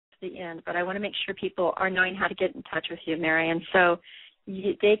the end, but I want to make sure people are knowing how to get in touch with you, Mary, and so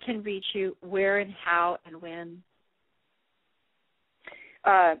they can reach you where and how and when.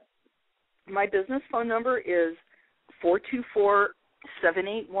 My business phone number is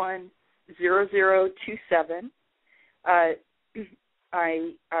 424-781-0027.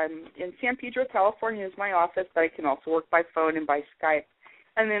 I'm in San Pedro, California is my office, but I can also work by phone and by Skype.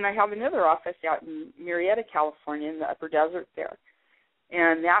 And then I have another office out in Murrieta, California, in the upper desert there.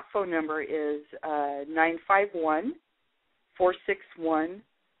 And that phone number is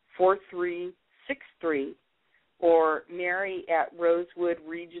 951-461-4363, or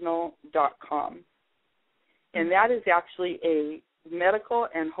mary@rosewoodregional.com. And that is actually a medical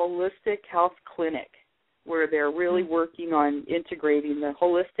and holistic health clinic where they're really working on integrating the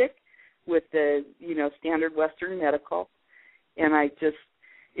holistic with the, standard Western medical. And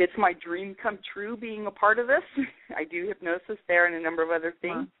it's my dream come true being a part of this. I do hypnosis there and a number of other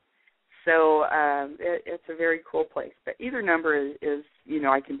things. So it's a very cool place. But either number is,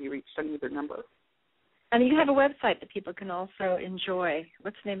 I can be reached on either number. And you have a website that people can also enjoy.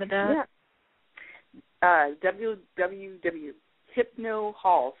 What's the name of that? Yeah.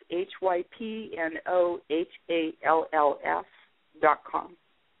 www.hypnohalls, HYPNOHALLS.com.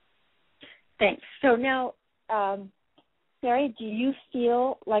 Thanks. So now, Mary, do you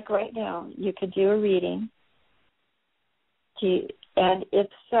feel like right now you could do a reading? And if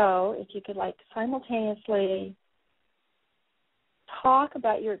so, if you could simultaneously talk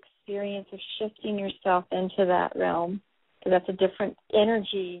about your experience of shifting yourself into that realm, because that's a different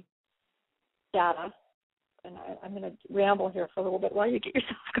energy data. And I'm going to ramble here for a little bit while you get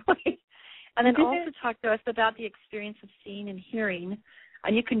yourself going. And then also talk to us about the experience of seeing and hearing.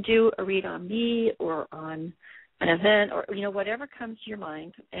 And you can do a read on me or on an event or, whatever comes to your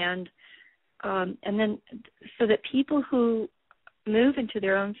mind. And then so that people who move into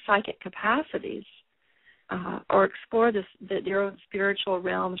their own psychic capacities or explore their own spiritual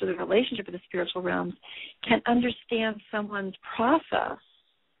realms or their relationship with the spiritual realms can understand someone's process.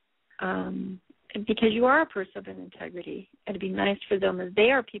 Because you are a person of integrity, and it'd be nice for them as they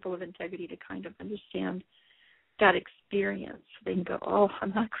are people of integrity to kind of understand that experience. They can go, oh,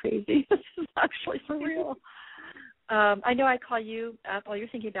 I'm not crazy. This is actually for real. I know I call you up while you're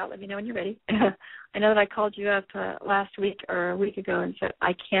thinking about it. Let me know when you're ready. I know that I called you up last week or a week ago and said,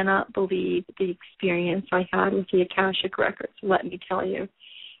 I cannot believe the experience I had with the Akashic Records, let me tell you.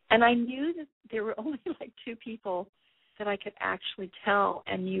 And I knew that there were only 2 people that I could actually tell,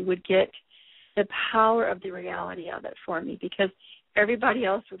 and you would get the power of the reality of it for me, because everybody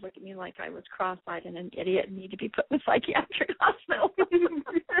else would look at me like I was cross-eyed and an idiot and need to be put in a psychiatric hospital.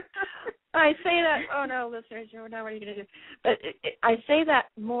 I say that, oh no, listeners, now what are you going to do? But I say that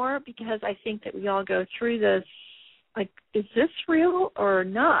more because I think that we all go through this, is this real or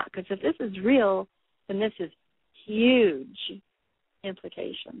not? Because if this is real, then this is huge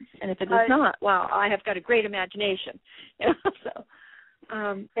implications. And if it is not, wow, I have got a great imagination. So.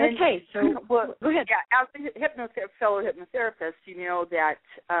 Okay, so go ahead. Yeah, as a fellow hypnotherapist, you know that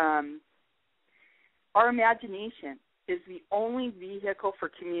our imagination is the only vehicle for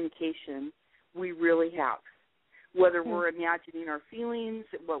communication we really have. Whether we're imagining our feelings,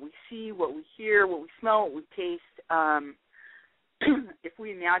 what we see, what we hear, what we smell, what we taste, if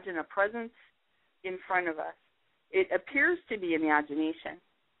we imagine a presence in front of us, it appears to be imagination.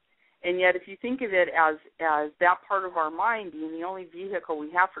 And yet, if you think of it as that part of our mind being the only vehicle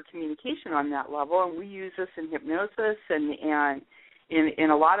we have for communication on that level, and we use this in hypnosis and in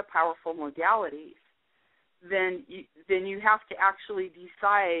a lot of powerful modalities, then you have to actually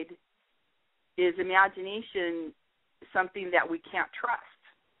decide, is imagination something that we can't trust?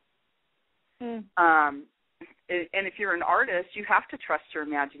 And if you're an artist, you have to trust your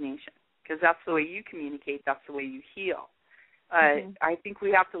imagination, because that's the way you communicate, that's the way you heal. I think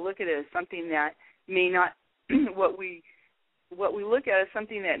we have to look at it as something that may not what we look at as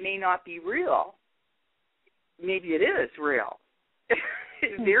something that may not be real. Maybe it is real,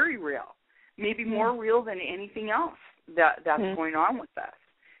 very real, maybe more real than anything else that's going on with us,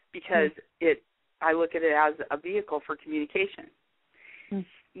 because I look at it as a vehicle for communication.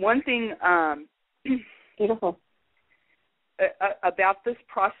 One thing beautiful about this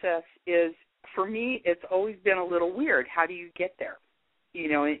process is, for me, it's always been a little weird. How do you get there,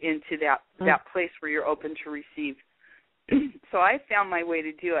 into that place where you're open to receive? So I found my way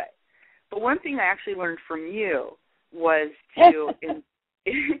to do it. But one thing I actually learned from you was to,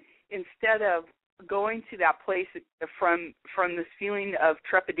 instead of going to that place from this feeling of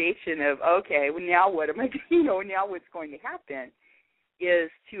trepidation of, okay, well, now what am I doing? Now what's going to happen,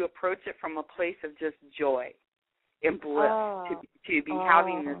 is to approach it from a place of just joy. and bliss to be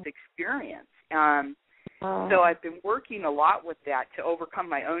having this experience. So I've been working a lot with that to overcome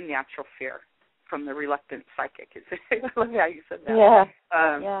my own natural fear from the reluctant psychic. I love how you said that.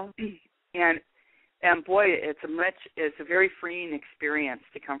 And boy, it's a very freeing experience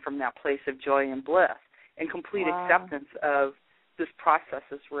to come from that place of joy and bliss and complete acceptance of this process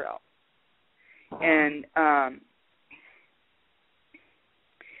is real. And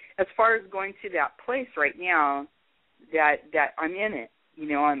as far as going to that place right now, that I'm in it. You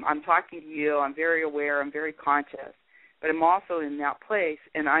know, I'm talking to you. I'm very aware. I'm very conscious. But I'm also in that place,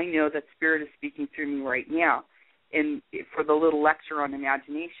 and I know that Spirit is speaking through me right now for the little lecture on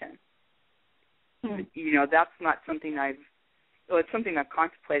imagination. You know, that's not something it's something I've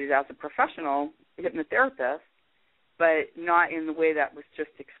contemplated as a professional hypnotherapist, but not in the way that was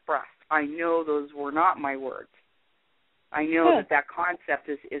just expressed. I know those were not my words. I know that concept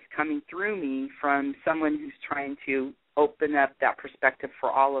is coming through me from someone who's trying to open up that perspective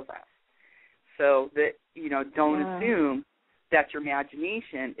for all of us. So that, you know, don't assume that your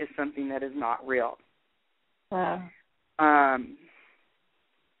imagination is something that is not real. I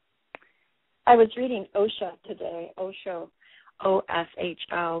was reading Osho today, Osho,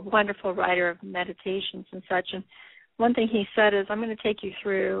 O-S-H-O, wonderful writer of meditations and such. And one thing he said is, I'm going to take you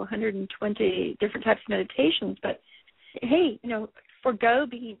through 120 different types of meditations, but hey, you know, forgo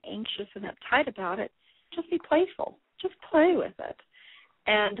being anxious and uptight about it. Just be playful. Just play with it.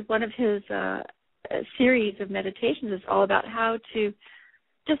 And one of his series of meditations is all about how to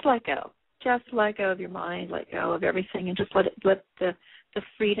just let go. Just let go of your mind, let go of everything, and just let the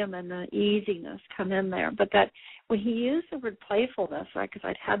freedom and the easiness come in there. But that when he used the word playfulness, because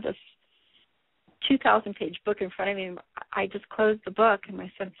I'd had this 2,000-page book in front of me, and I just closed the book, and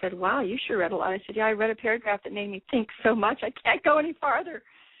my son said, wow, you sure read a lot. I said, yeah, I read a paragraph that made me think so much I can't go any farther.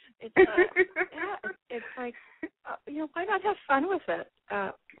 It's it's like, you know, why not have fun with it?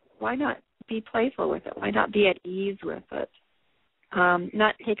 Why not be playful with it? Why not be at ease with it?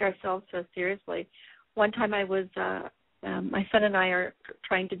 Not take ourselves so seriously. One time I was, my son and I are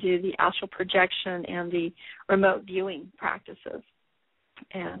trying to do the astral projection and the remote viewing practices,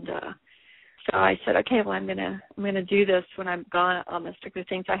 and so I said, okay, well, I'm gonna do this when I'm gone on the particular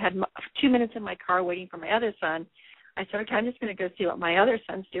things. I had 2 minutes in my car waiting for my other son. I said, okay, I'm just going to go see what my other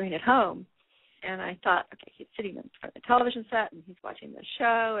son's doing at home. And I thought, okay, he's sitting in front of the television set and he's watching the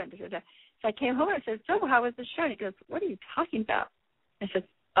show. And da-da-da. So I came home and I said, so how was the show? And he goes, what are you talking about? I said,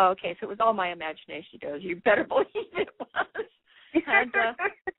 oh, okay, so it was all my imagination. He goes, you better believe it was. And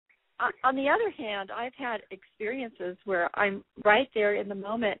on the other hand, I've had experiences where I'm right there in the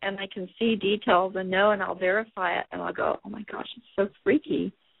moment and I can see details and know, and I'll verify it, and I'll go, oh, my gosh, it's so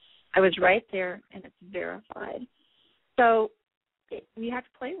freaky. I was right there and it's verified. So we have to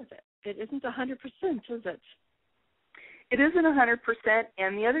play with it. It isn't 100%, is it? It isn't 100%.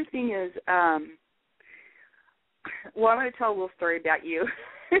 And the other thing is, well, I'm going to tell a little story about you.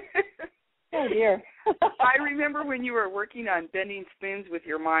 Oh, dear. I remember when you were working on bending spoons with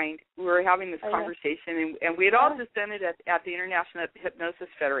your mind, we were having this conversation, and we had all just done it at the International Hypnosis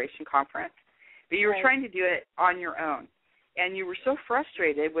Federation conference. But you were trying to do it on your own. And you were so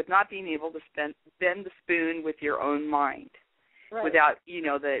frustrated with not being able to bend the spoon with your own mind without, you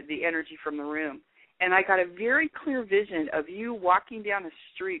know, the energy from the room. And I got a very clear vision of you walking down a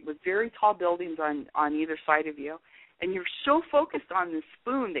street with very tall buildings on either side of you. And you're so focused on the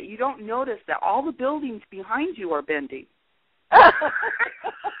spoon that you don't notice that all the buildings behind you are bending.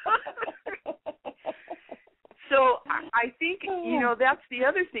 So I think, you know, that's the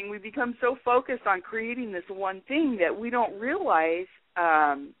other thing. We become so focused on creating this one thing that we don't realize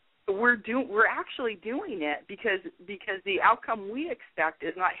we're actually doing it because the outcome we expect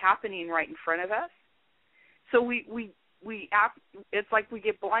is not happening right in front of us. So it's like we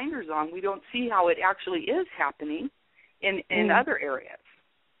get blinders on. We don't see how it actually is happening in other areas.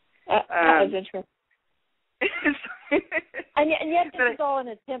 That is interesting. and yet this is all an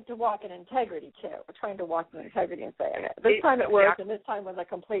attempt to walk in integrity, too. We're trying to walk in integrity and say, okay, this time it worked and this time was a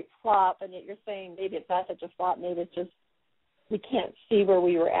complete flop, and yet you're saying maybe it's not such a flop, maybe it's just we can't see where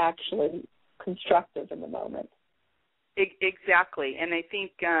we were actually constructive in the moment. Exactly. And I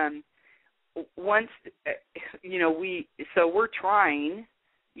think once, you know, we're trying,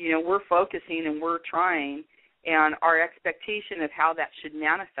 you know, we're focusing and we're trying, and our expectation of how that should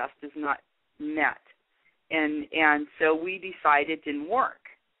manifest is not met. And so we decided it didn't work.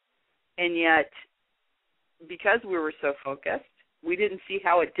 And yet, because we were so focused, we didn't see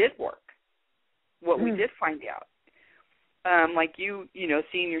how it did work, what we did find out. Like you know,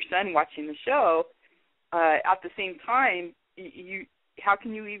 seeing your son watching the show, at the same time, how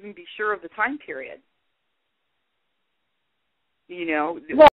can you even be sure of the time period? You know, well,